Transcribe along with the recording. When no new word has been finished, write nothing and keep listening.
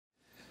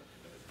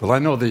Well, I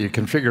know the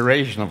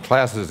configuration of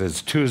classes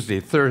is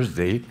Tuesday,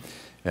 Thursday,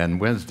 and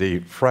Wednesday,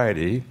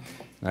 Friday.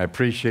 I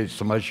appreciate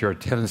so much your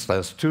attendance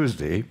last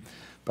Tuesday,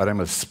 but I'm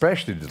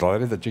especially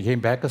delighted that you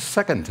came back a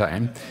second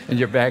time, and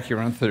you're back here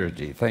on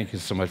Thursday. Thank you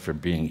so much for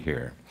being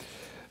here.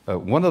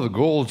 One of the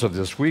goals of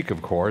this week,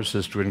 of course,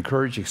 is to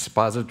encourage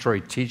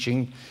expository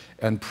teaching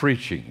and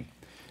preaching.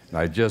 And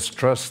I just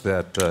trust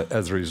that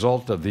as a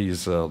result of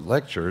these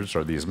lectures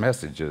or these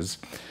messages,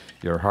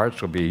 your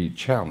hearts will be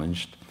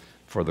challenged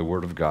for the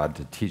Word of God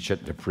to teach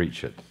it, to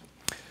preach it.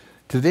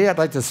 Today I'd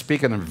like to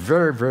speak on a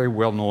very, very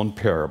well-known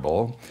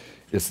parable.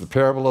 It's the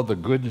parable of the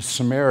Good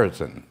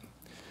Samaritan.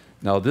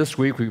 Now this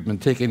week we've been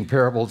taking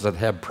parables that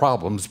have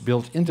problems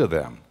built into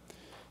them.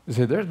 You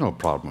say, there's no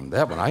problem in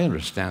that one. I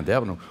understand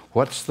that one.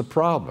 What's the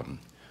problem?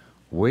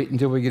 Wait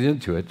until we get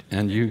into it,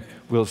 and you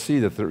will see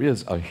that there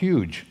is a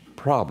huge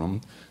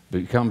problem that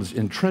becomes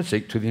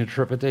intrinsic to the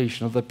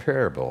interpretation of the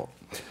parable.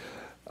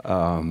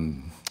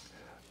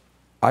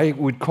 I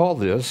would call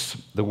this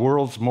the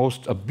world's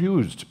most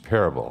abused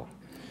parable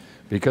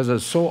because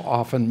it's so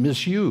often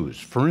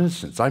misused. For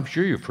instance, I'm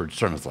sure you've heard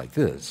sermons like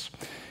this.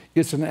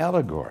 It's an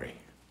allegory.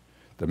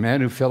 The man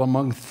who fell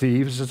among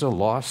thieves is a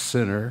lost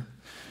sinner,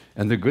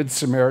 and the Good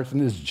Samaritan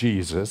is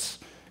Jesus,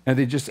 and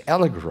they just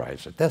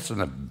allegorize it. That's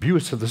an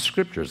abuse of the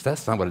Scriptures.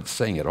 That's not what it's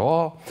saying at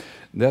all.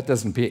 That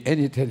doesn't pay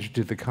any attention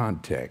to the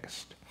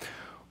context.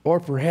 Or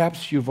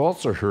perhaps you've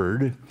also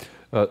heard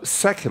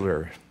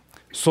secular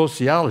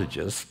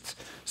sociologists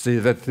say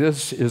that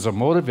this is a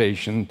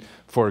motivation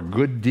for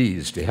good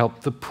deeds to help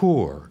the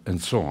poor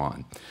and so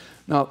on.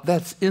 Now,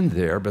 that's in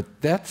there,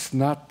 but that's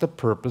not the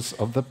purpose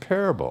of the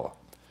parable.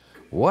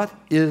 What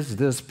is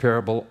this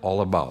parable all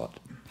about?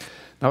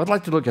 Now, I'd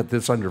like to look at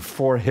this under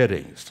four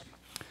headings.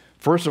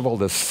 First of all,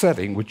 the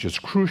setting, which is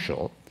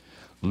crucial.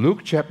 Luke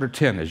chapter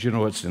 10, as you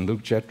know, it's in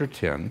Luke chapter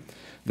 10.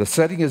 The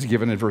setting is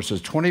given in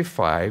verses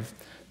 25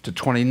 to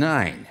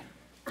 29.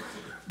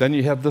 Then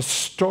you have the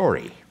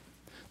story.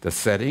 The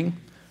setting,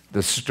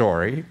 the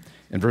story,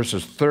 in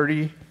verses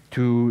 30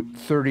 to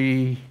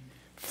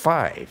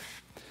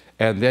 35.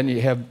 And then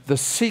you have the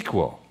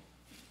sequel,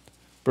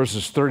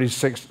 verses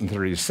 36 and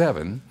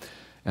 37.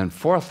 And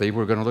fourthly,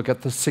 we're going to look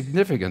at the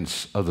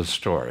significance of the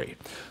story.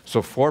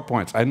 So 4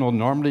 points. I know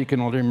normally you can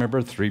only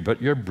remember 3,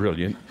 but you're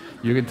brilliant.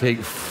 You can take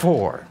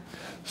 4.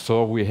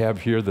 So we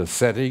have here the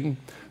setting,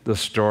 the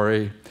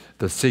story,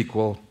 the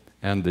sequel,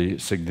 and the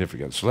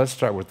significance. So let's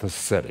start with the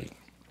setting.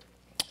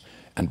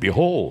 And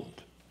behold.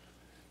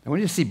 And when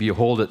you see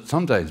behold, it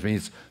sometimes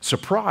means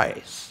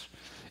surprise.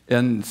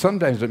 And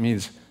sometimes it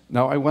means,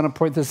 now I want to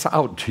point this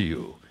out to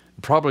you.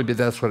 Probably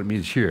that's what it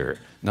means here.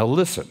 Now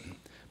listen.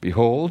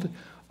 Behold,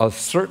 a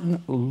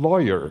certain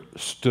lawyer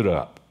stood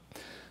up.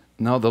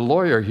 Now the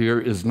lawyer here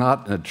is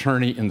not an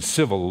attorney in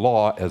civil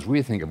law as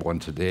we think of one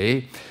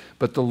today,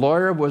 but the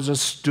lawyer was a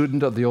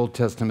student of the Old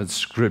Testament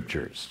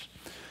scriptures,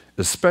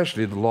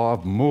 especially the law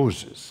of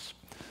Moses.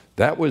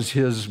 That was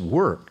his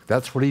work.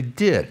 That's what he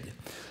did.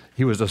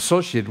 He was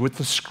associated with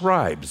the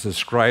scribes. The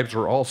scribes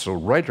were also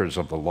writers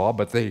of the law,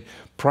 but they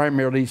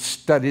primarily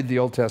studied the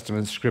Old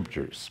Testament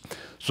scriptures.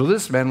 So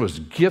this man was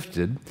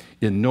gifted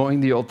in knowing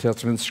the Old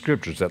Testament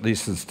scriptures, at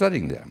least in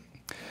studying them.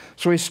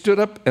 So he stood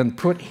up and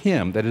put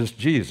him, that is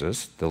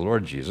Jesus, the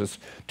Lord Jesus,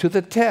 to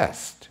the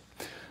test.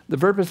 The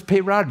verb is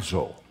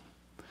peirazo.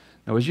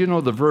 Now, as you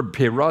know, the verb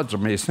peirazo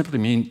may simply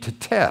mean to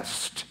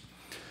test.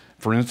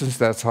 For instance,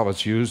 that's how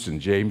it's used in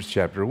James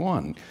chapter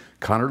 1.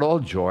 Count it all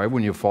joy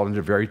when you fall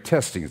into very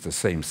testing. It's the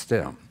same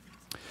stem.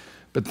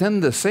 But then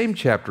the same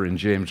chapter in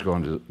James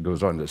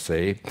goes on to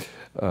say,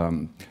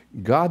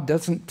 God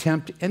doesn't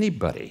tempt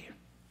anybody.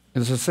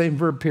 It's the same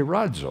verb,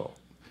 peirazo.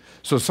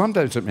 So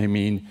sometimes it may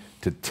mean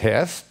to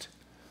test.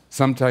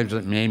 Sometimes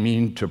it may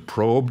mean to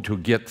probe, to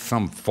get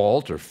some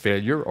fault or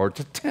failure, or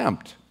to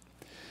tempt.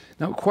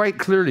 Now, quite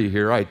clearly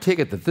here, I take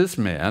it that this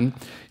man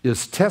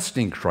is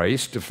testing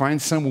Christ to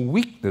find some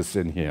weakness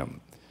in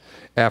him.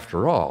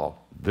 After all,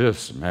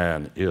 this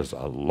man is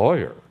a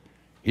lawyer.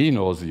 He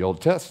knows the Old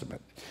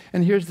Testament.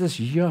 And here's this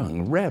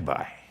young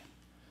rabbi,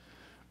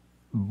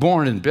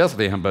 born in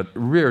Bethlehem, but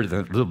reared in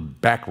the little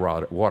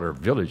backwater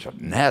village of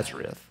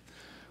Nazareth,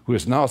 who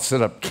has now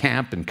set up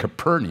camp in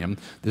Capernaum.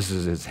 This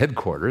is his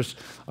headquarters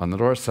on the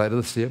north side of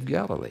the Sea of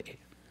Galilee.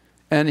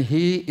 And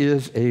he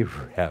is a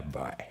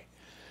rabbi.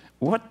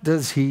 What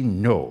does he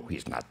know?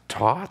 He's not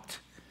taught.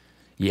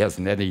 He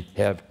doesn't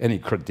have any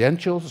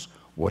credentials.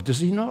 What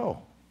does he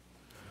know?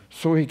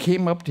 So he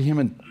came up to him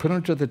and put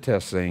him to the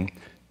test, saying,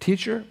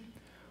 Teacher,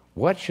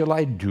 what shall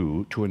I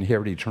do to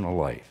inherit eternal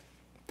life?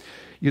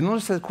 You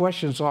notice that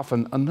question is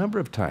often a number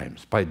of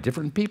times by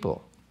different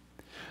people.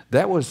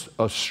 That was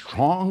a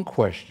strong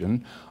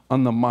question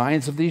on the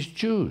minds of these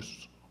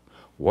Jews.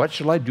 What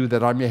shall I do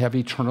that I may have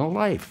eternal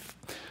life?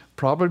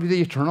 Probably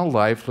the eternal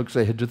life looks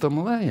ahead to the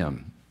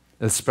millennium,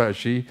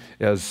 especially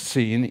as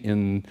seen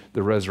in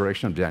the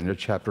resurrection of Daniel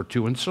chapter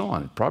 2 and so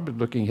on. Probably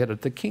looking ahead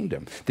at the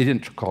kingdom. They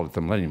didn't call it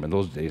the millennium in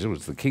those days, it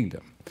was the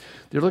kingdom.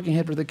 They're looking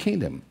ahead for the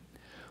kingdom.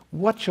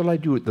 What shall I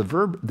do?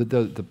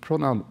 The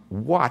pronoun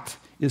what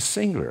is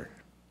singular.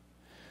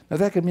 Now,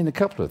 that could mean a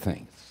couple of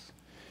things.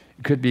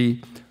 It could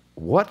be,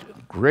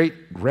 what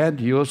great,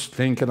 grandiose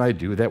thing can I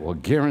do that will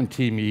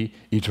guarantee me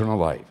eternal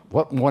life?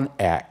 What one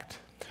act?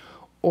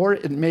 Or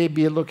it may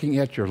be looking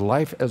at your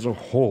life as a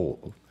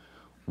whole.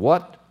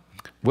 What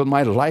will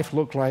my life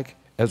look like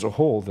as a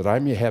whole that I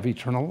may have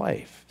eternal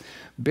life?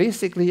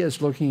 Basically,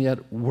 it's looking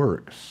at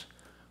works.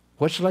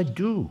 What shall I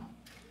do?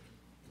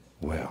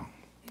 Well,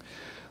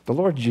 the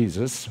Lord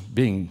Jesus,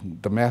 being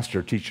the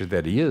master teacher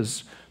that he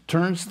is,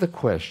 turns the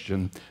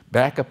question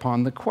back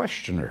upon the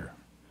questioner.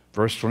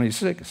 Verse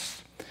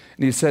 26.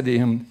 And he said to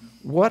him,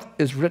 what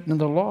is written in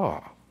the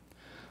law?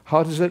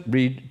 How does it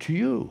read to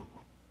you?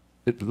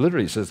 It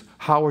literally says,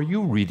 how are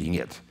you reading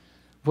it?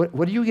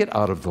 What do you get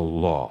out of the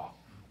law?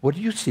 What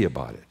do you see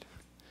about it?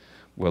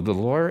 Well, the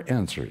lawyer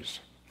answers.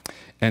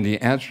 And he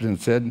answered and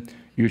said,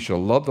 you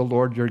shall love the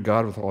Lord your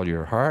God with all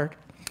your heart,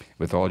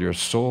 with all your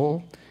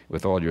soul,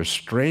 with all your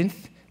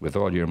strength, with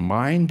all your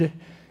mind,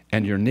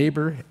 and your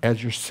neighbor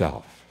as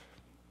yourself.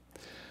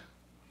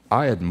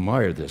 I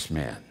admire this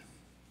man.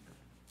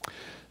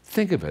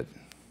 Think of it.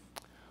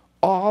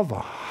 All the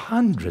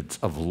hundreds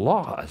of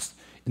laws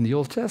in the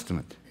Old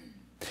Testament.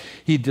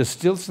 He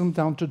distills them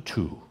down to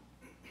two.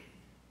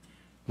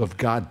 Love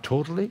God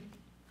totally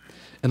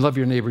and love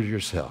your neighbor as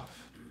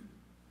yourself.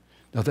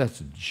 Now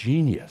that's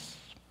genius.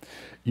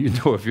 You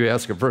know, if you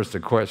ask a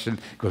person a question,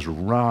 it goes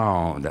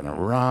round and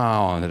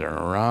around and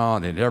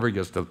around and never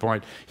gets to the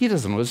point. He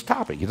doesn't know his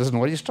topic. He doesn't know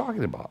what he's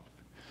talking about.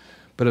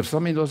 But if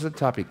somebody knows the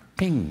topic,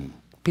 ping,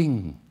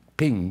 ping,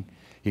 ping,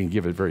 he can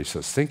give it very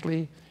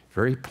succinctly,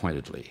 very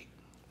pointedly.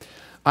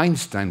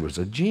 Einstein was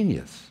a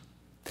genius.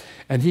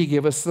 And he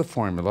gave us the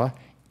formula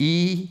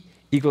E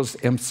equals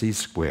mc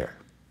squared.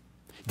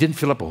 He didn't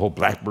fill up a whole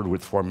blackboard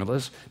with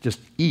formulas, just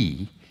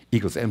E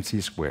equals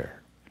mc squared.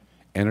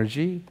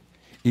 Energy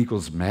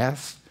equals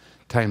mass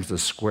times the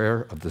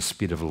square of the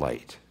speed of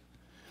light.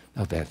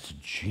 Now that's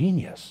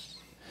genius,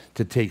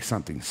 to take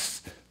something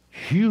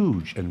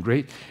huge and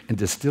great and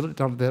distill it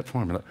down to that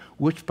formula,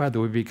 which, by the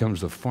way,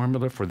 becomes the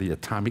formula for the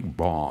atomic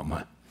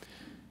bomb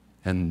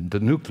and the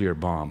nuclear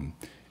bomb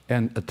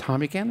and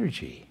atomic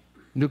energy,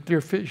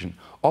 nuclear fission.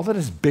 All that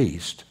is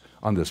based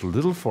on this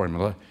little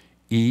formula,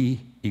 E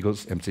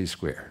equals mc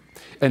squared.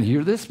 And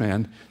here this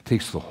man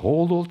takes the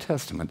whole Old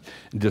Testament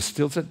and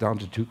distills it down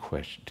to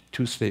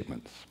two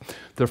statements.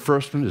 The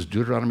first one is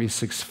Deuteronomy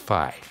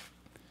 6:5.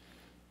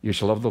 You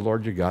shall love the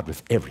Lord your God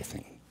with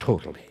everything,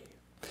 totally.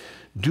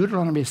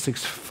 Deuteronomy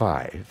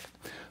 6:5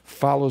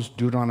 follows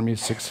Deuteronomy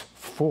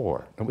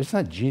 6:4. Now,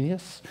 isn't that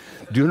genius?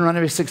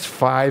 Deuteronomy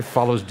 6:5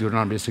 follows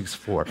Deuteronomy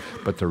 6:4,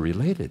 but they're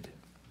related.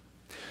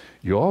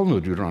 You all know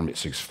Deuteronomy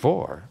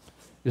 6:4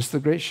 is the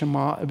great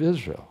Shema of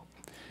Israel.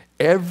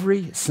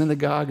 Every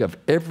synagogue of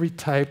every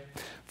type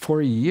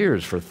for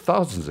years, for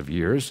thousands of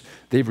years,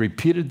 they've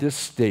repeated this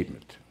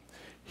statement.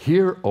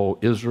 Hear, O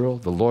Israel,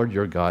 the Lord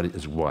your God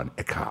is one.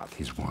 Echad,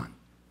 he's one.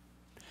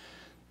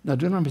 Now,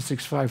 Deuteronomy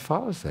 6:5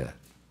 follows that.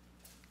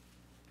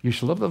 You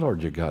shall love the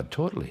Lord your God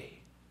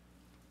totally.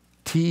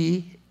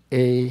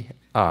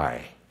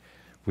 T-A-I,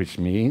 which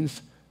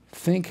means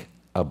think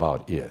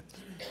about it.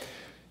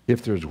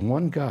 If there's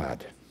one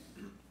God,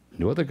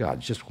 no other God,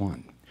 just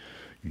one,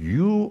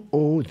 you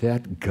owe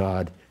that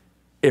God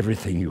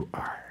everything you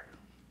are.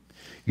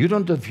 You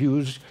don't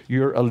diffuse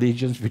your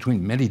allegiance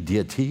between many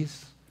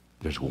deities.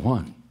 There's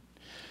one.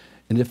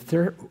 And if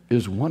there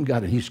is one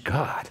God and he's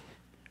God,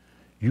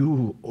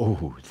 you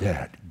owe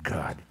that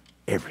God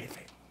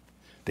everything.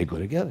 They go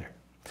together.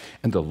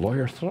 And the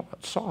lawyer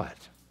saw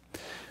it.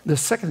 The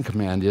second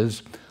command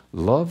is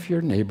love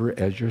your neighbor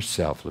as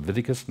yourself.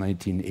 Leviticus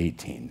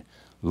 19:18.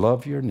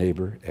 Love your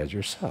neighbor as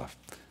yourself.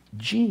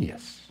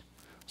 Genius.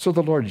 So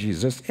the Lord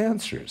Jesus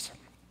answers.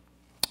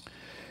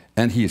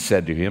 And he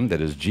said to him, that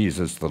is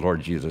Jesus, the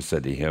Lord Jesus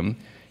said to him,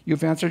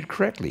 you've answered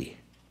correctly.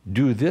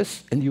 Do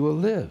this and you will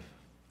live.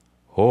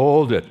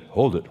 Hold it,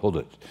 hold it, hold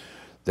it.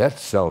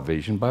 That's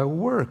salvation by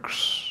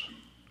works.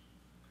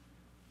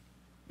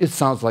 It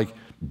sounds like,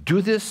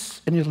 do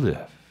this and you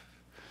live.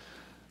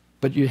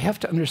 But you have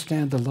to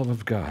understand the love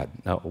of God.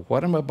 Now,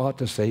 what I'm about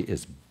to say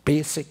is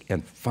basic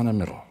and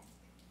fundamental.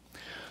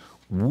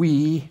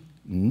 We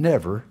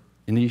never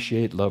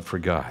initiate love for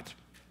God.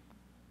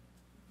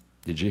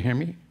 Did you hear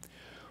me?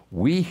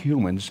 We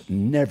humans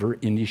never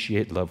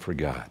initiate love for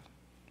God.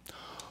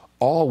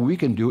 All we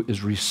can do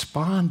is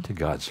respond to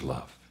God's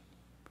love.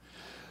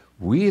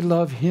 We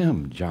love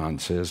him, John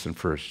says in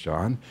 1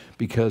 John,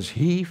 because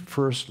he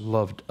first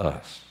loved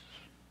us.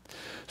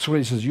 So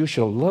when he says, you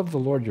shall love the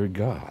Lord your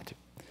God,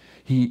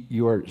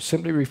 you are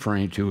simply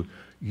referring to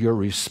your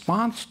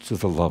response to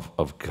the love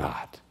of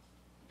God.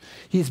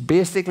 He's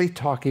basically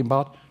talking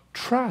about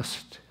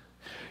trust.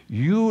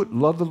 You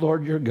love the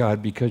Lord your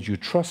God because you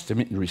trust him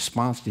in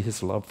response to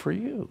his love for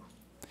you.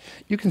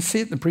 You can see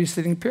it in the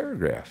preceding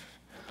paragraph.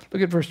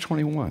 Look at verse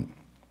 21.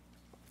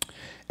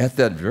 At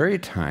that very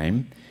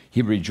time,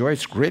 he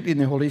rejoiced greatly in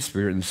the Holy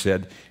Spirit and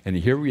said, and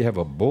here we have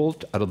a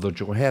bolt out of the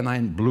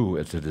Johannine blue,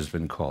 as it has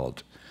been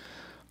called.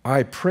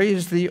 I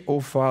praise thee, O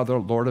Father,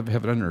 Lord of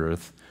heaven and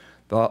earth,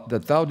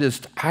 that thou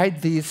didst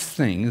hide these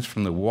things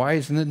from the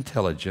wise and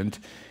intelligent,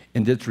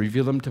 and didst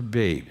reveal them to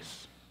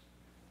babes.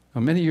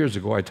 Now, many years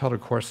ago, I taught a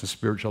course in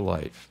spiritual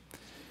life,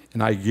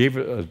 and I gave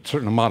it a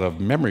certain amount of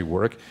memory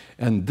work,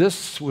 and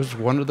this was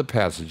one of the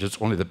passages,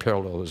 only the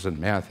parallel is in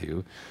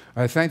Matthew.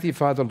 I thank thee,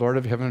 Father, Lord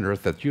of heaven and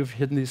earth, that you have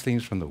hidden these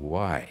things from the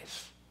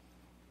wise,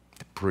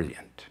 the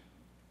brilliant,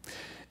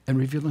 and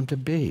reveal them to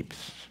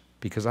babes,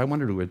 because I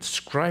wanted to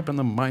inscribe on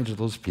the minds of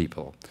those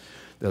people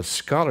that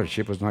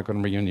scholarship was not going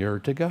to bring you nearer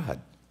to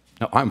God.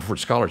 Now, I'm for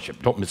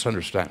scholarship. Don't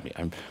misunderstand me.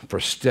 I'm for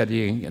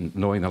studying and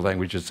knowing the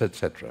languages,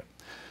 etc.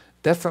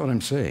 That's not what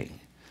I'm saying.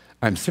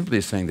 I'm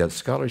simply saying that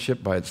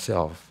scholarship by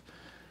itself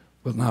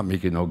will not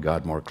make you know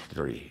God more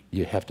clearly.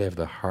 You have to have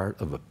the heart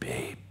of a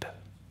babe.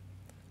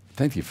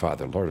 Thank you,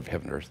 Father, Lord of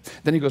heaven and earth.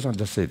 Then he goes on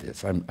to say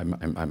this. I'm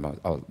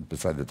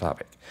beside the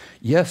topic.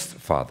 Yes,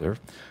 Father,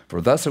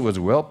 for thus it was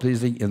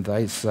well-pleasing in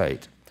thy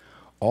sight.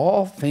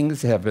 All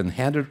things have been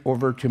handed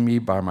over to me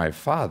by my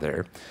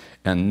Father,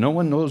 and no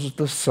one knows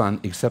the Son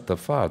except the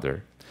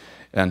Father,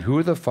 and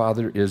who the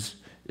Father is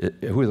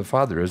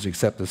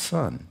except the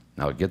Son.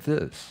 Now get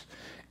this.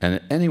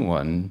 And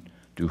anyone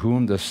to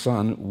whom the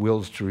Son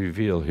wills to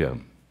reveal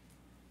him.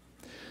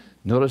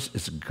 Notice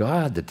it's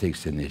God that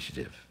takes the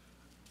initiative,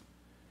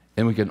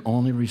 and we can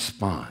only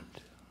respond.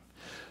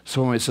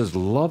 So when it says,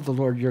 love the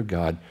Lord your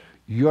God,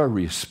 you're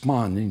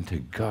responding to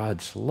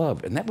God's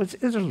love. And that was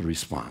Israel's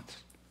response.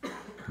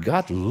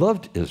 God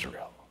loved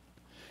Israel,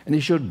 and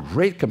he showed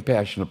great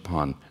compassion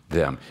upon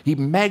them. He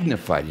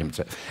magnified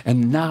himself.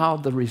 And now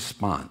the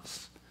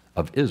response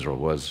of Israel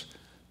was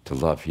to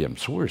love him.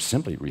 So we're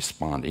simply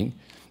responding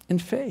in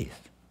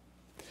faith.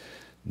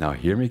 Now,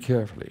 hear me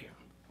carefully.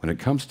 When it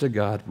comes to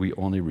God, we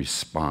only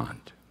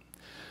respond.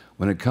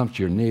 When it comes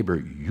to your neighbor,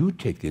 you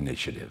take the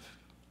initiative.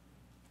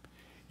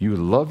 You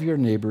love your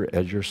neighbor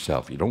as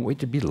yourself. You don't wait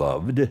to be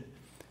loved.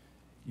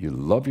 You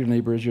love your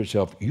neighbor as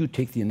yourself. You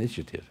take the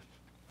initiative.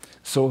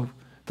 So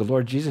the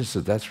Lord Jesus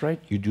said, that's right.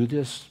 You do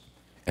this,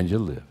 and you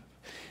live.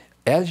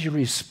 As you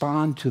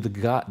respond to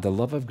the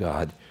love of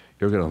God,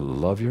 you're going to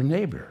love your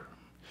neighbor.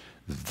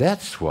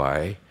 That's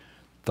why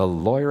the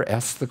lawyer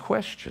asks the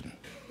question.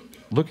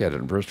 Look at it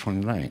in verse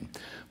 29.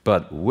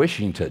 But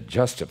wishing to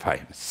justify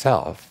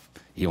himself,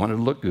 he wanted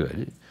to look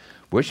good.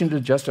 Wishing to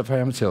justify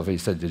himself, he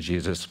said to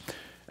Jesus,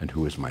 and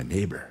who is my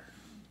neighbor?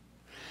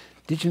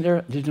 Did you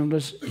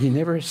notice he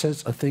never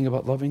says a thing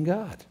about loving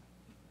God?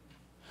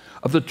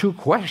 Of the two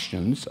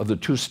questions, of the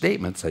two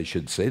statements, I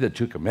should say, the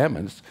two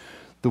commandments,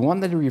 the one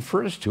that he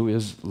refers to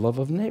is love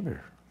of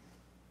neighbor.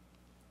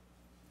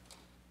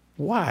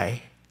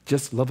 Why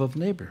just love of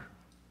neighbor?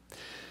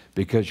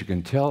 Because you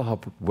can tell how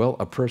well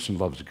a person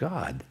loves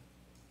God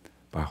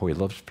by how he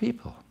loves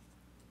people.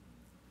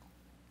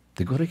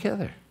 They go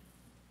together.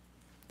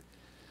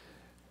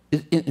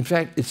 In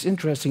fact, it's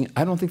interesting.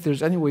 I don't think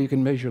there's any way you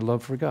can measure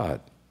love for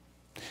God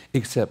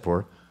except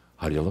for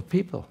how do you love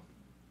people.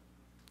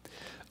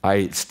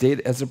 I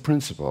state as a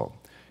principle,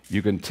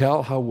 you can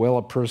tell how well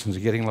a person's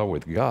getting along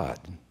with God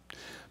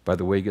by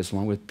the way he gets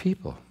along with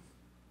people.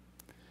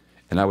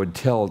 And I would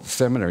tell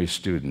seminary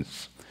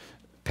students,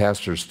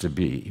 pastors to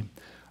be,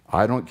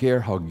 I don't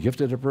care how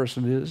gifted a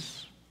person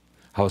is,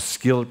 how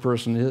skilled a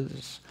person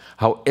is,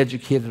 how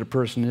educated a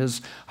person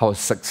is, how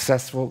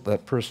successful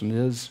that person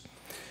is.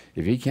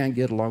 If he can't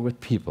get along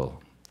with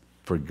people,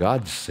 for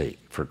God's sake,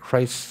 for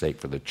Christ's sake,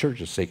 for the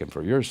church's sake, and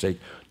for your sake,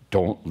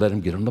 don't let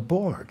him get on the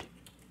board.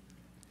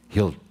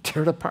 He'll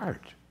tear it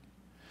apart.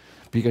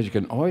 Because you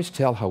can always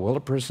tell how well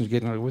a person is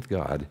getting along with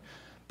God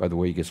by the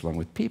way he gets along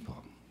with people.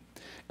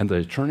 And the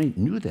attorney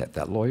knew that.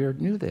 That lawyer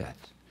knew that.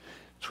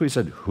 So he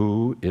said,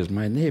 who is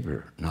my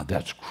neighbor? Now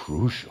that's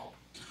crucial.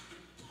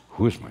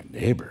 Who is my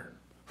neighbor?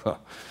 Well,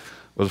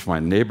 if my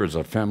neighbor is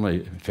a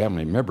family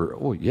member,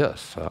 oh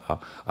yes,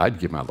 I'd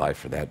give my life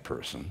for that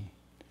person.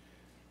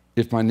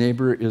 If my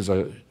neighbor is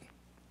a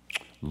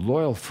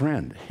loyal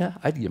friend, yeah,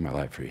 I'd give my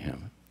life for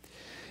him.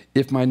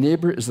 If my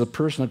neighbor is the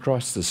person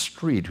across the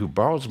street who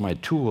borrows my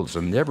tools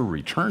and never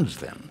returns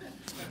them,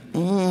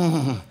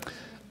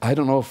 I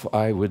don't know if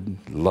I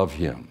would love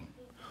him.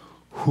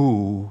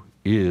 Who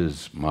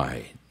is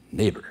my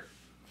neighbor?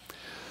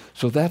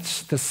 So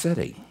that's the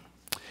setting.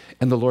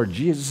 And the Lord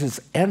Jesus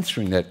is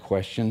answering that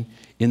question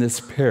in this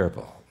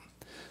parable.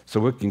 So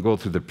we can go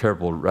through the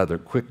parable rather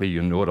quickly.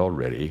 You know it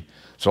already.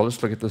 So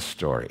let's look at the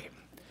story.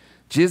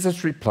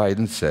 Jesus replied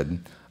and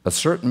said, a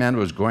certain man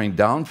was going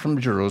down from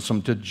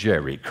Jerusalem to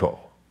Jericho.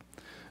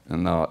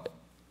 And now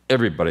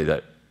everybody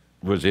that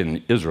was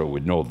in Israel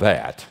would know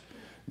that.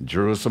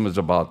 Jerusalem is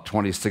about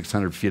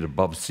 2,600 feet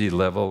above sea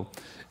level,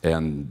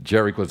 and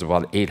Jericho is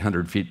about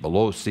 800 feet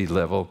below sea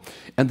level.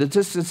 And the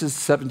distance is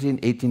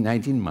 17, 18,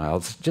 19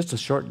 miles, just a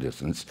short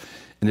distance.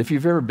 And if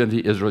you've ever been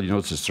to Israel, you know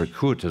it's a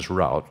circuitous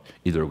route,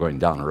 either going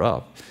down or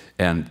up.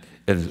 And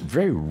it's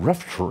very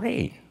rough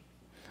terrain,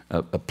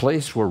 a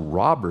place where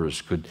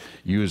robbers could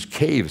use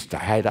caves to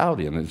hide out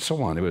in and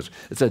so on.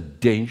 It's a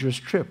dangerous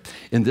trip.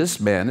 And this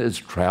man is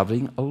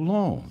traveling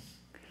alone.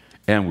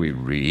 And we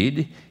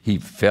read, he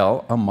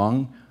fell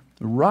among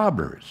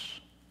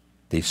robbers.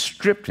 They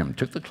stripped him,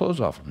 took the clothes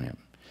off of him,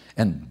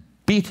 and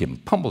beat him,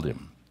 pummeled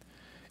him,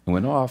 and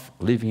went off,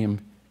 leaving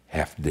him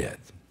half dead.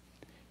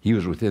 He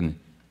was within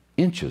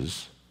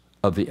inches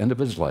of the end of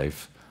his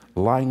life,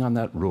 lying on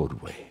that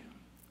roadway.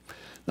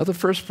 Now, the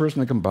first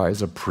person to come by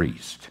is a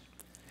priest.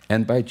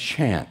 And by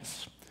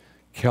chance,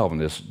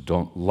 Calvinists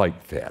don't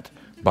like that.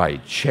 By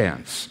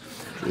chance.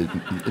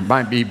 It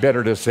might be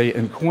better to say,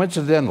 and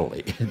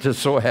coincidentally, it just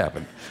so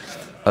happened.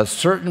 A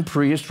certain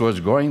priest was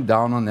going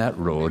down on that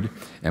road,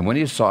 and when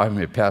he saw him,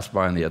 he passed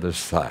by on the other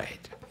side.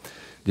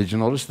 Did you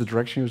notice the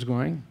direction he was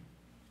going?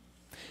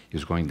 He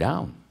was going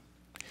down.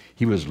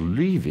 He was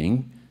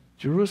leaving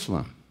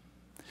Jerusalem.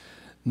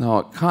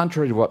 Now,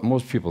 contrary to what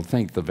most people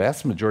think, the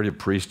vast majority of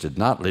priests did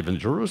not live in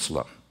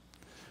Jerusalem.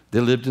 They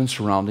lived in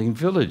surrounding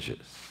villages.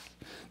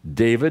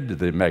 David,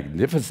 the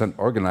magnificent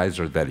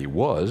organizer that he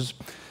was,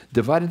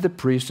 divided the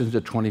priests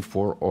into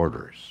 24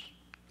 orders.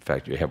 In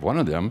fact, you have one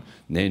of them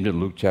named in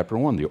Luke chapter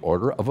 1, the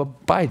order of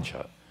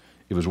Abijah.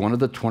 It was one of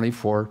the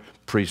 24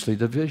 priestly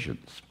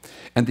divisions.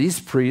 And these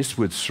priests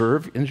would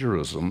serve in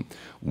Jerusalem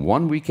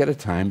 1 week at a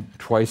time,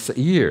 twice a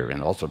year,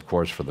 and also, of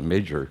course, for the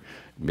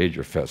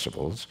major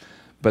festivals.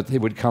 But they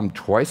would come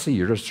twice a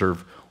year to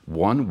serve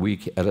 1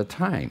 week at a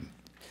time.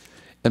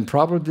 And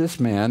probably this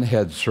man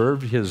had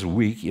served his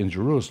week in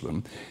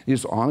Jerusalem. He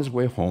was on his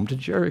way home to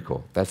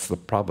Jericho. That's the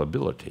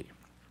probability.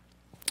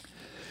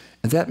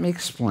 And that may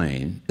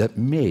explain, that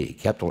may,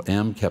 capital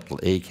M, capital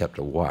A,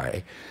 capital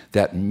Y,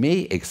 that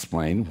may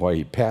explain why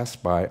he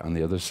passed by on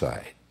the other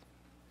side.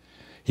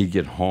 He'd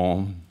get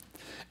home,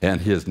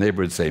 and his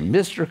neighbor would say,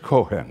 Mr.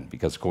 Cohen,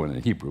 because Cohen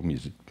in Hebrew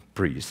means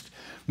priest,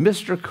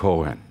 Mr.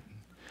 Cohen,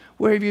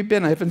 where have you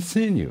been? I haven't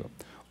seen you.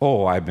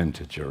 Oh, I've been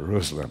to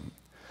Jerusalem.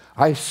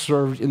 I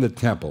served in the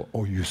temple.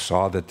 Oh, you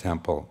saw the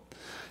temple.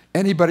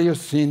 Anybody who's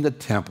seen the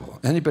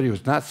temple, anybody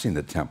who's not seen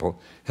the temple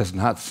has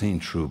not seen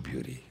true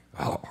beauty.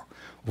 Oh,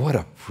 what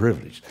a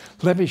privilege.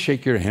 Let me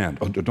shake your hand.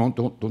 Oh, don't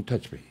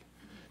touch me.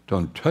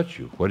 Don't touch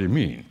you. What do you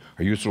mean?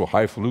 Are you so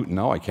highfalutin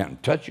now I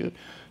can't touch you?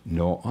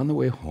 No, on the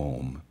way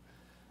home,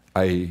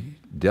 I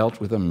dealt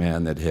with a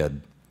man that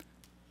had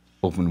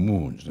open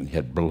wounds and he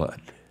had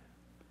blood.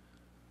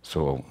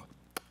 So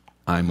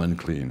I'm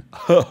unclean.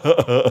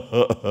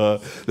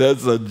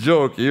 That's a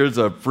joke. Here's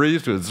a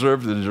priest who had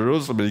served in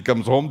Jerusalem and he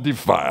comes home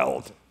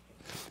defiled.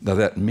 Now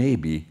that may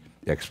be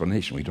the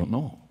explanation. We don't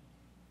know.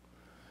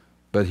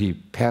 But he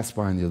passed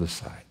by on the other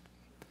side.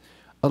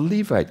 A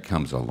Levite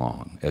comes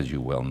along, as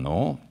you well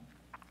know.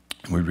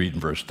 We read in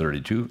verse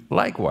 32,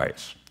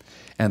 likewise.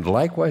 And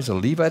likewise a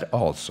Levite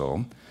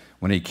also,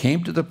 when he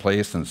came to the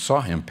place and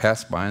saw him,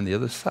 passed by on the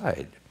other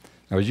side.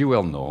 Now, as you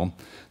well know,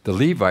 the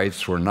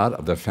Levites were not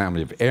of the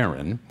family of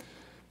Aaron.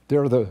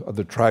 They're of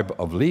the tribe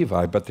of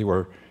Levi, but they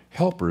were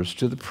helpers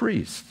to the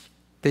priests.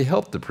 They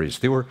helped the priests.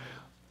 They were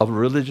of a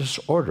religious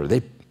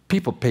order.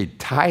 People paid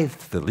tithe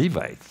to the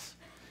Levites.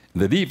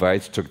 The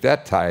Levites took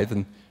that tithe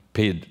and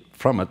paid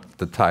from it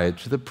the tithe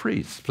to the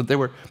priests. But they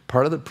were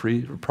part of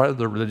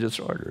the religious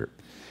order.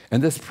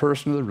 And this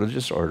person of the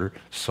religious order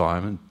saw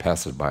him and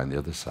passed by on the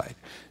other side.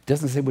 It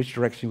doesn't say which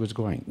direction he was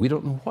going. We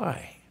don't know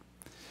why.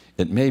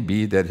 It may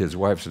be that his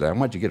wife said, I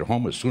want you to get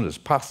home as soon as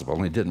possible,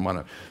 and he didn't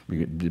want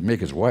to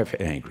make his wife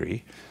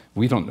angry.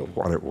 We don't know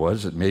what it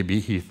was. It may be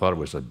he thought it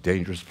was a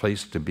dangerous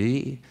place to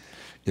be.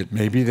 It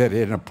may be that he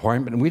had an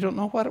appointment, and we don't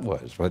know what it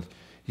was, but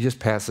he just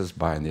passes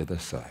by on the other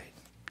side.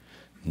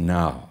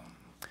 Now,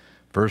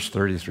 verse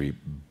 33,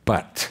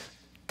 but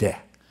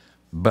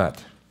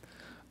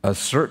a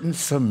certain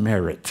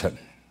Samaritan,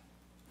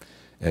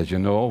 as you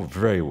know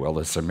very well,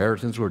 the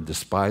Samaritans were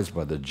despised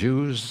by the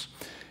Jews,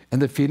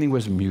 and the feeling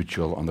was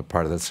mutual on the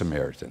part of the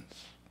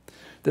Samaritans.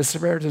 The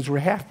Samaritans were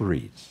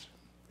half-breeds.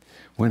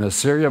 When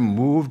Assyria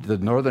moved the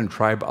northern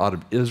tribe out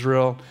of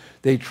Israel,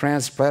 they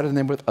transplanted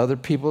them with other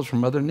peoples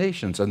from other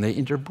nations, and they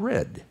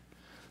interbred.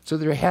 So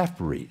they were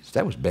half-breeds.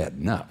 That was bad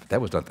enough.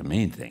 That was not the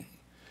main thing.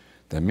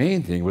 The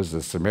main thing was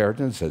the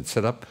Samaritans had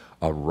set up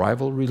a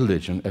rival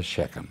religion at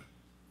Shechem.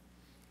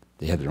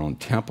 They had their own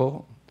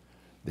temple.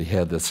 They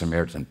had the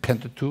Samaritan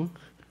Pentateuch.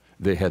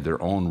 They had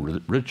their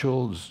own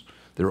rituals,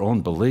 their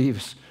own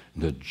beliefs.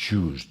 And the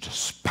Jews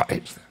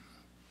despised them.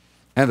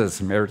 And the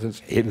Samaritans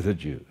hated the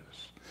Jews.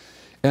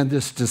 And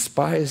this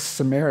despised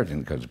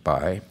Samaritan comes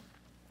by.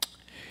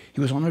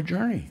 He was on a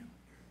journey.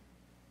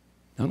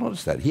 Now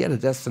notice that. He had a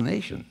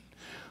destination.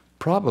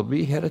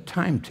 Probably he had a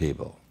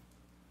timetable.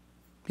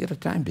 He had a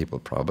timetable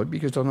probably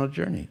because he was on a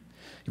journey.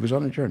 He was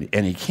on a journey.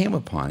 And he came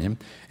upon him,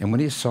 and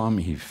when he saw him,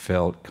 he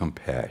felt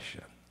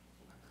compassion.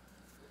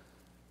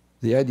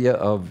 The idea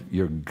of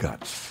your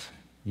guts.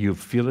 You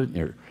feel it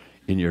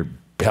in your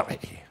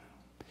belly.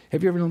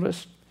 Have you ever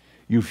noticed?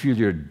 You feel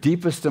your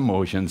deepest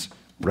emotions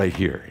right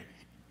here,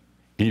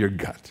 in your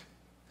gut.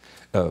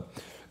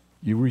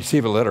 You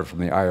receive a letter from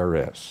the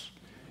IRS.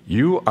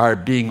 You are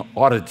being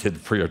audited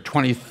for your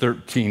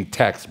 2013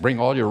 tax. Bring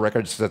all your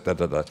records.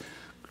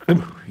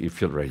 You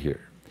feel it right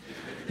here.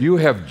 You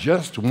have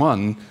just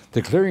won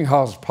the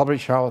Clearinghouse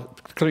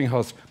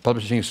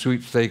Publishing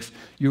Sweepstakes.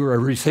 You are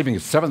receiving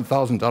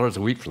 $7,000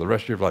 a week for the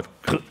rest of your life.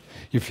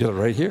 You feel it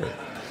right here.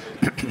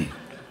 And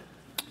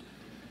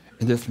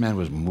this man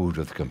was moved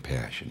with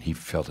compassion. He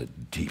felt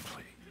it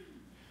deeply.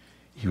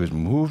 He was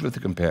moved with the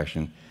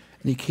compassion,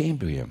 and he came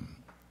to him.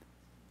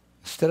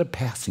 Instead of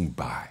passing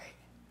by,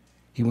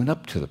 he went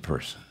up to the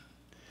person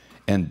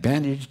and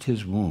bandaged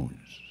his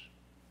wounds.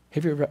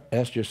 Have you ever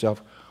asked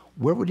yourself,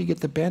 where would he get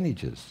the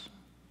bandages?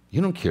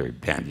 You don't carry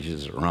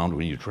bandages around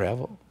when you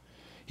travel.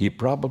 He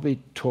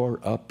probably tore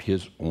up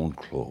his own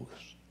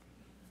clothes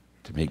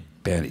to make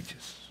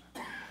bandages,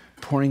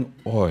 pouring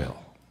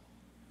oil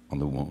on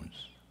the wounds.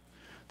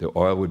 The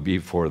oil would be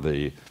for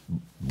the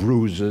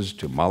bruises,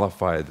 to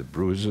mollify the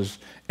bruises,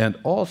 and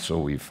also,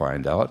 we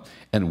find out,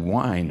 and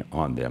wine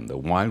on them. The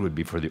wine would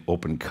be for the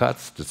open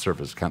cuts to serve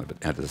as kind of an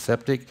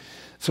antiseptic.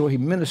 So he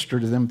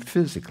ministered to them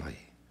physically.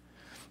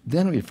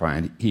 Then we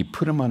find he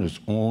put him on his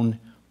own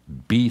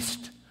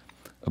beast,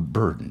 a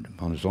burden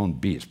on his own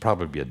beast,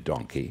 probably a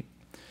donkey.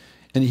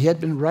 And he had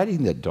been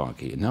riding that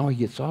donkey, and now he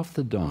gets off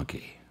the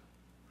donkey.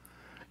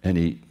 And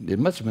it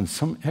must have been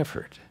some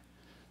effort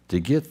to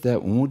get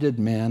that wounded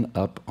man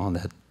up on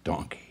that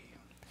donkey.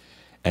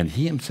 And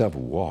he himself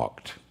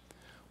walked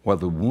while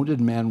the wounded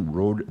man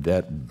rode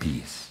that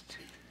beast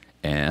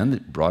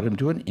and brought him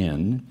to an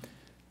inn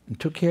and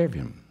took care of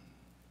him.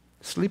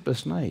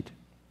 Sleepless night,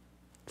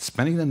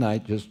 spending the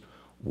night just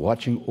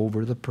watching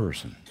over the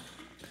person.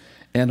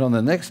 And on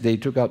the next day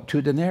took out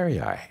 2 denarii.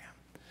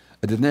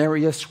 A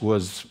denarius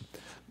was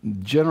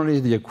generally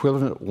the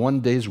equivalent of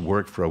 1 day's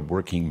work for a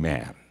working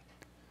man.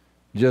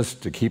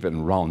 Just to keep it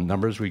in round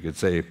numbers, we could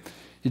say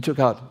he took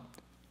out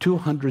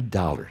 $200,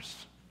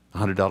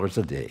 $100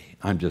 a day.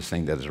 I'm just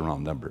saying that as a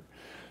round number.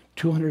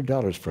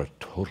 $200 for a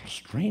total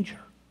stranger.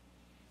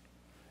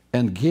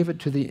 And gave it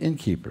to the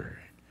innkeeper.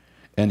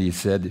 And he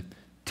said,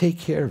 take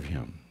care of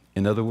him.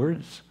 In other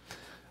words,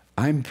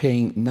 I'm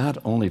paying not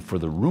only for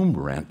the room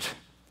rent,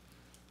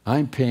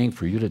 I'm paying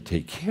for you to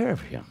take care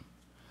of him.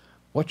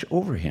 Watch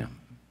over him.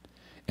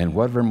 And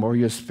whatever more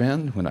you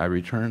spend, when I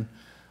return,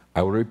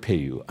 I will repay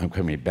you. I'm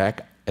coming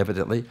back,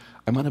 evidently.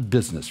 I'm on a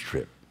business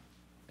trip.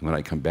 And when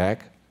I come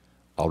back,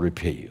 I'll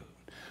repay you.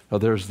 Now,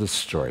 there's this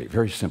story,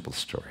 very simple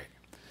story.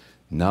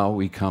 Now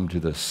we come to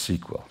the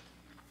sequel.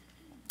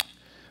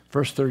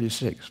 Verse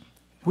 36.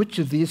 Which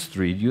of these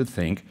 3 do you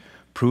think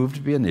proved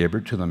to be a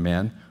neighbor to the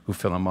man who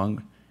fell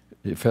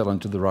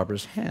into the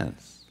robber's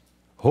hands?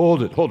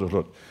 Hold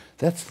it.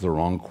 That's the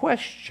wrong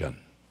question.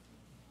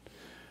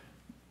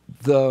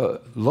 The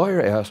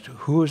lawyer asked,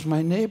 who is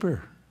my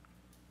neighbor?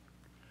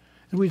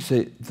 And we'd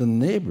say, the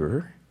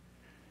neighbor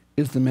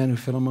is the man who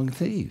fell among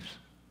thieves.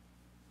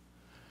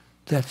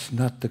 That's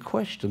not the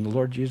question the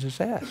Lord Jesus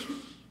asked.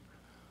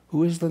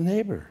 Who is the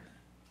neighbor?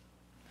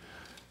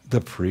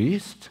 The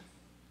priest,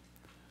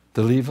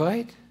 the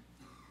Levite,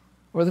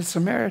 or the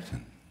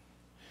Samaritan?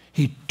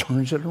 He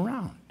turns it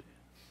around.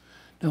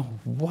 Now,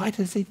 why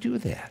does he do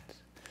that?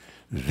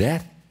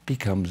 That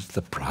becomes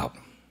the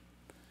problem.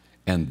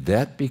 And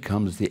that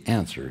becomes the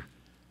answer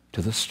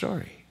to the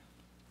story.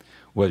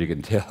 Well, you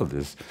can tell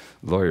this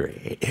lawyer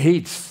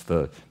hates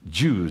the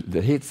Jews,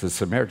 hates the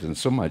Samaritans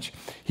so much,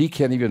 he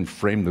can't even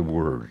frame the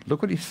word.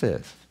 Look what he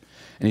says.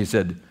 And he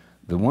said,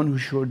 the one who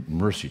showed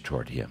mercy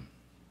toward him,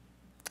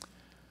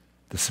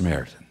 the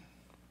Samaritan.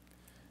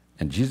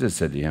 And Jesus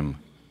said to him,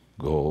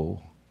 go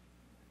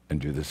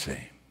and do the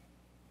same.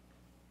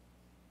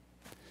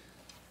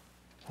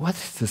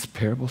 What's this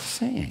parable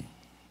saying?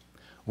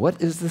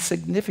 What is the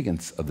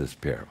significance of this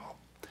parable?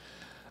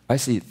 I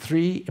see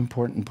 3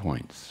 important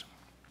points.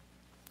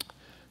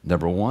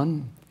 Number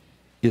 1,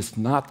 it's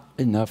not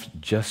enough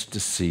just to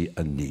see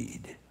a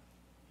need.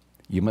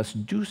 You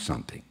must do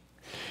something.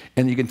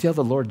 And you can tell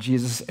the Lord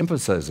Jesus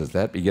emphasizes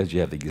that because you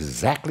have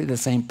exactly the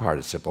same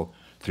participle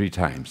 3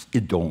 times.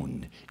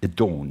 Idon,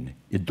 idon,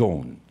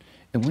 idon.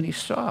 And when he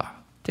saw,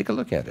 take a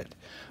look at it.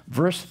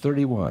 Verse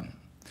 31.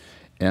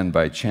 And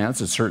by chance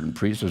a certain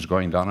priest was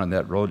going down on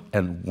that road,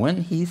 and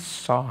when he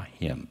saw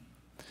him,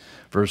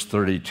 verse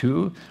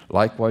 32,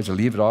 likewise a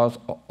Levite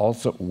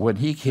also, when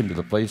he came to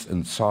the place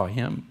and saw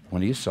him,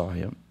 when he saw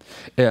him,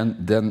 and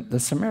then the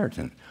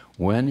Samaritan,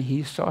 when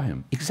he saw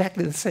him.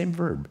 Exactly the same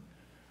verb,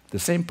 the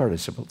same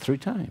participle 3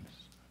 times.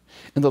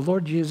 And the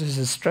Lord Jesus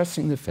is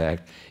stressing the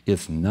fact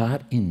it's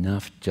not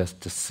enough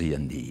just to see a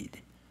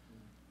need.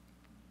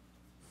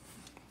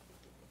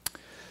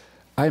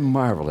 I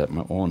marvel at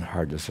my own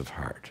hardness of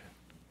heart.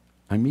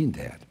 I mean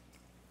that.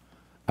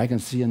 I can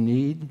see a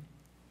need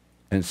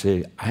and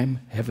say, I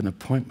have an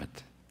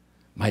appointment.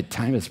 My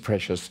time is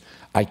precious.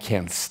 I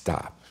can't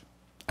stop.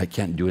 I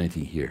can't do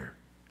anything here.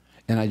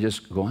 And I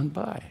just go on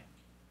by.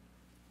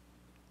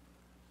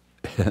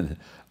 And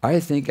I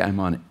think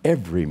I'm on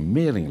every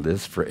mailing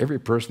list for every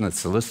person that's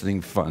soliciting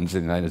funds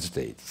in the United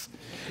States.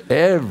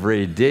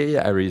 Every day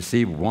I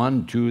receive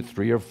 1, 2,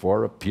 3, or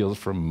 4 appeals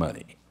for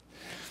money.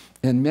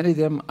 And many of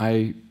them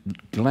I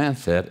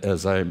glance at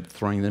as I'm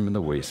throwing them in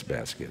the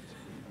wastebasket.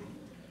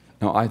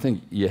 Now, I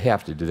think you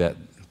have to do that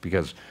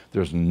because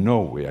there's no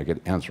way I could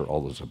answer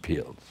all those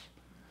appeals.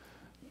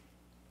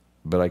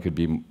 But I could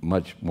be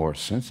much more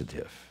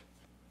sensitive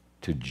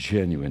to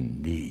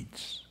genuine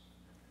needs.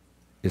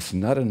 It's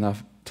not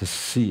enough to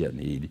see a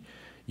need,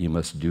 you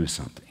must do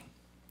something.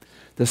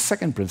 The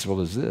second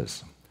principle is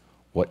this: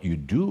 what you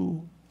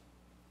do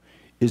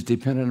is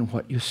dependent on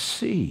what you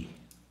see.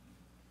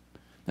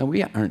 Now,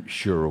 we aren't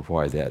sure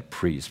why that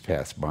priest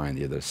passed by on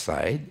the other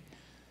side.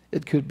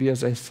 It could be,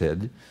 as I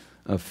said,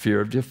 a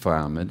fear of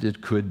defilement.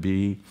 It could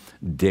be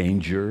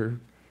danger.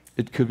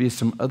 It could be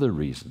some other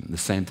reason. The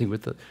same thing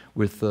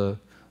with the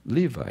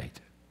Levite.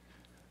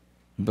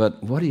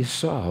 But what he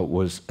saw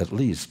was at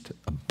least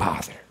a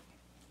bother.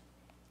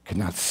 Could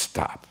not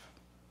stop.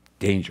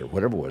 Danger,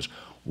 whatever it was.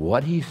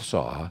 What he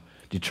saw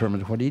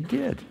determined what he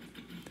did.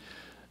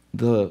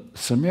 The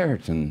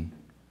Samaritan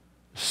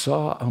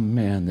saw a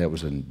man that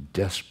was in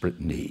desperate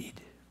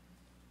need.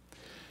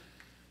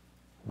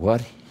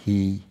 What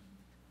he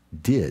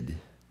did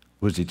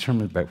was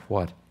determined by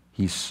what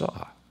he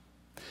saw.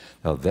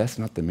 Now, that's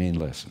not the main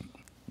lesson.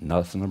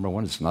 Lesson number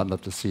one, it's not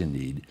enough to see a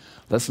need.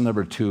 Lesson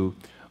number two,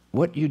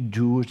 what you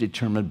do is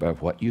determined by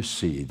what you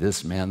see.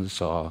 This man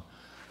saw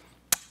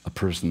a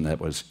person that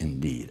was in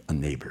need, a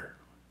neighbor.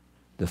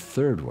 The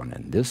third one,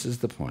 and this is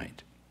the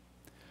point,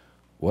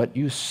 what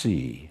you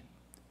see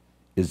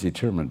is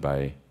determined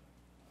by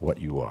what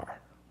you are.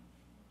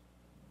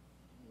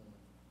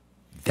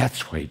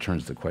 That's why he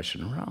turns the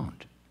question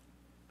around.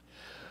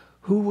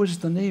 Who was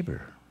the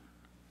neighbor?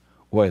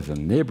 Why, the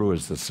neighbor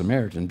was the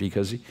Samaritan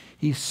because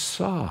he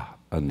saw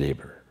a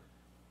neighbor.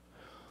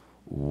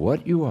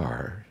 What you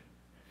are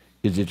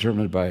is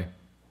determined by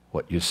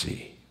what you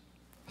see.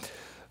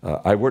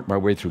 I worked my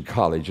way through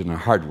college in a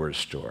hardware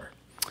store.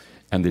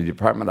 And the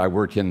department I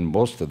worked in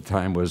most of the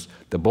time was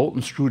the bolt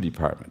and screw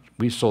department.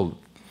 We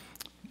sold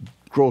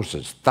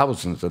grosses,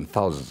 thousands and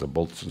thousands of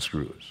bolts and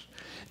screws.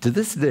 To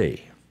this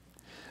day,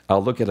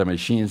 I'll look at a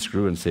machine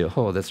screw and say,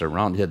 oh, that's a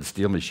round-head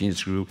steel machine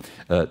screw,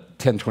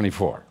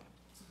 1024.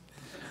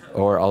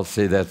 Or I'll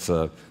say that's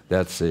a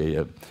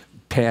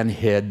pan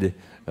head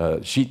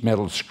sheet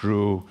metal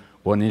screw,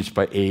 1 inch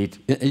by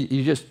 8.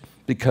 You just,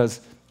 because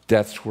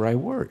that's where I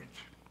worked.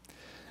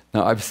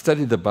 Now, I've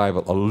studied the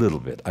Bible a little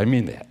bit. I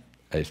mean that.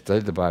 I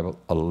studied the Bible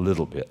a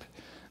little bit.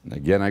 And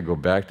again, I go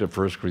back to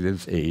 1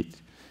 Corinthians 8.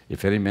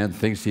 If any man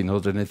thinks he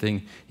knows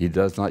anything, he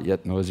does not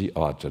yet know as he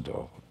ought to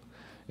know.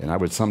 And I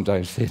would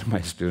sometimes say to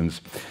my students,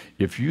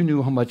 if you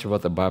knew how much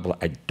about the Bible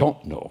I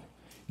don't know,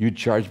 you'd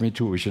charge me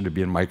tuition to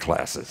be in my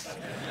classes.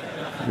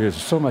 There's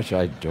so much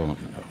I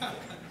don't know.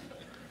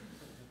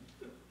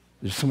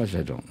 There's so much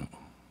I don't know.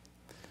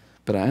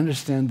 But I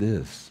understand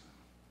this,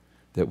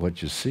 that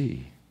what you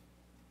see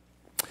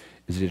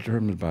is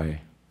determined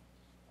by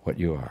what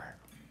you are.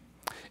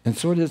 And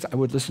so it is, I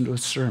would listen to a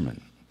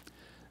sermon.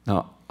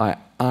 Now, I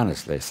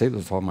say this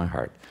with all my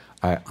heart,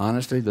 I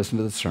honestly listen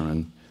to the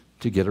sermon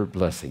to get a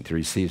blessing, to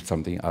receive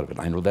something out of it.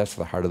 I know that's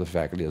the heart of the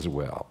faculty as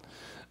well.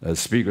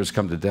 Speakers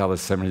come to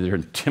Dallas Seminary, they're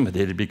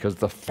intimidated because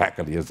the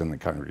faculty is in the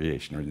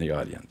congregation or in the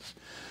audience.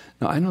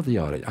 Now, I know the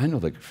audience, I know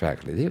the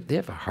faculty, they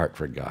have a heart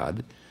for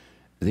God.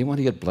 They want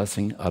to get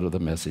blessing out of the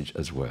message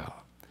as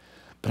well.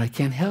 But I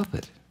can't help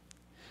it.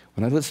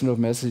 When I listen to a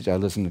message, I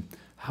listen to,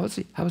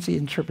 how is he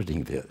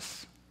interpreting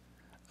this?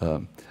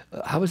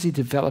 How is he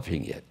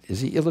developing it?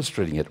 Is he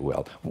illustrating it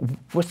well?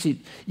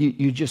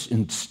 You just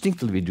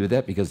instinctively do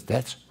that because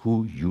that's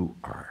who you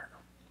are.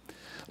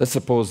 Let's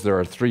suppose there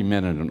are 3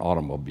 men in an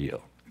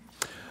automobile.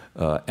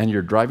 And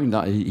you're driving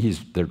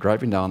down, they're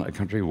driving down a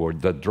country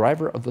road. The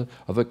driver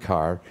of the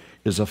car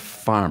is a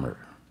farmer.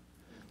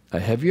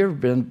 Have you ever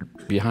been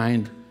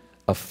behind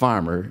a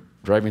farmer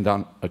driving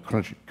down a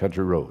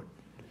country road?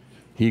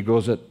 He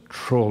goes at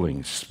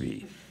trolling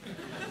speed.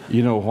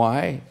 You know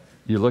why?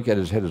 You look at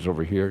his head is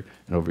over here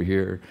and over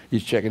here.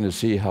 He's checking to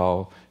see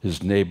how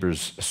his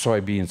neighbor's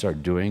soybeans are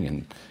doing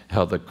and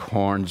how the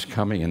corn's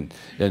coming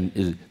and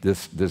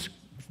this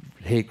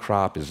hay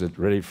crop, is it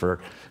ready for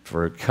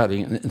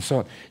cutting and so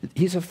on.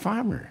 He's a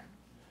farmer.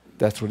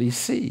 That's what he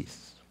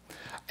sees.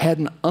 I had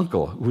an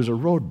uncle who was a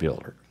road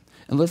builder.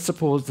 And let's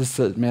suppose this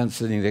man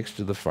sitting next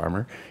to the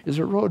farmer is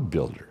a road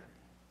builder.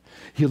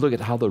 He'll look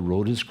at how the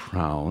road is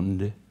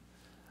crowned,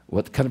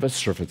 what kind of a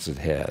surface it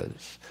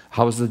has,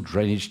 how is the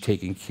drainage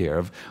taken care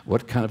of,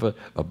 what kind of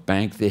a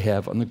bank they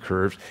have on the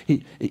curves.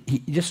 He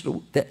just,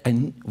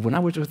 and when I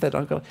was with that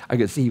uncle, I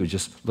could see he was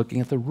just looking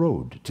at the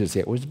road to see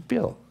it was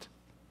built.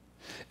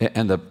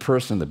 And the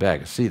person in the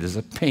back seat is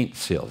a paint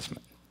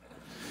salesman.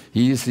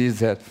 He sees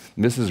that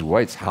Mrs.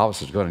 White's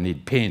house is going to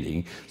need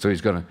painting, so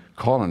he's going to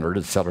call on her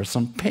to sell her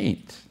some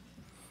paint.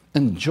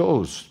 And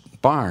Joe's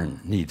barn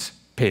needs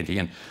painting,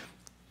 and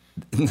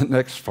the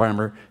next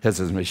farmer has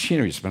his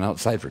machinery that's been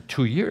outside for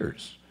 2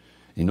 years.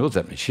 He knows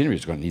that machinery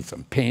is going to need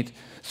some paint,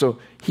 so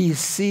he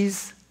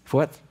sees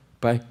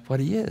by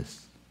what he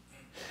is.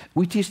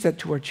 We teach that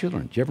to our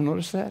children. Do you ever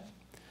notice that?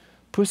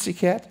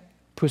 Pussycat,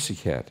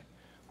 pussycat,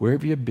 where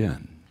have you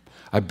been?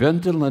 I've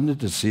been to London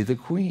to see the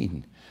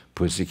Queen.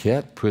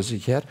 Pussycat,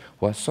 pussycat,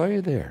 what saw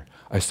you there?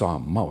 I saw a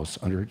mouse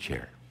under a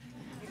chair.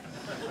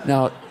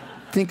 Now,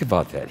 think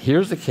about that.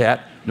 Here's the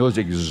cat, knows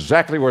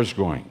exactly where it's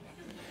going.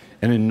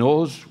 And he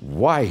knows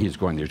why he's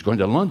going there. He's going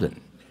to London.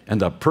 and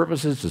the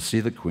purpose is to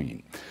see the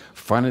queen.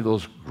 Finally,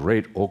 those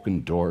great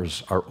oaken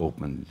doors are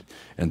opened,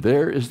 and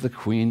there is the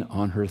queen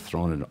on her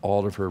throne in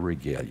all of her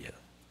regalia.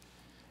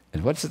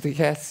 And what's the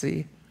cat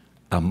see?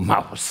 A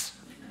mouse,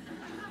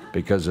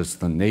 because it's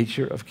the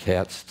nature of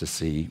cats to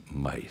see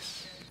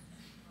mice.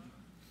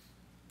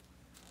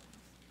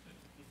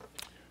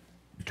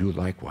 Do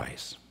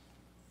likewise.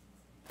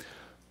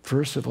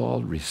 First of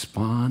all,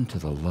 respond to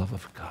the love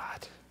of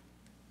God,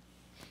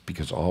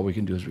 because all we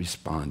can do is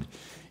respond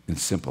in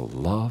simple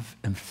love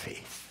and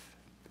faith,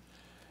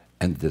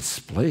 and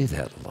display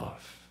that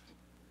love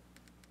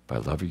by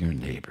loving your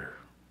neighbor,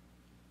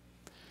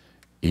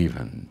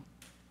 even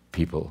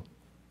people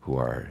who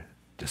are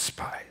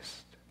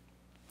despised.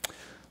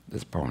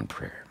 Let's bow in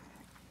prayer.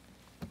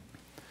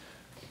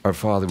 Our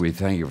Father, we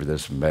thank you for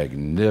this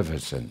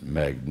magnificent,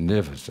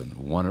 magnificent,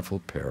 wonderful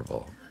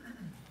parable.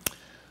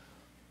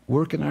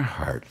 Work in our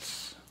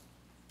hearts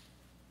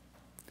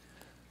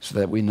so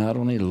that we not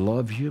only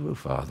love you,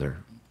 Father,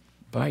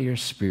 by your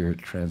Spirit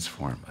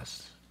transform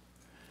us.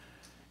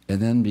 And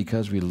then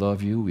because we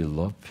love you, we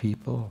love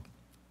people.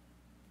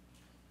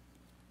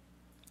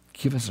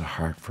 Give us a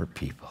heart for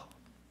people.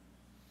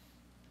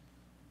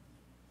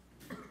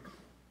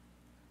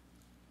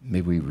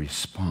 May we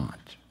respond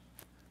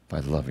by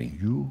loving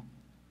you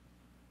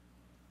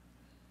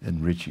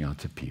and reaching out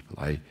to people.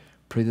 I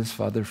pray this,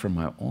 Father, from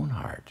my own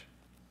heart,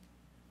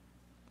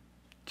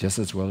 just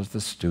as well as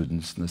the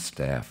students and the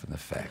staff and the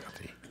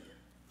faculty.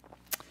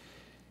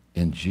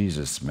 In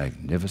Jesus'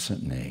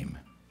 magnificent name,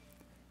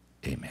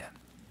 amen.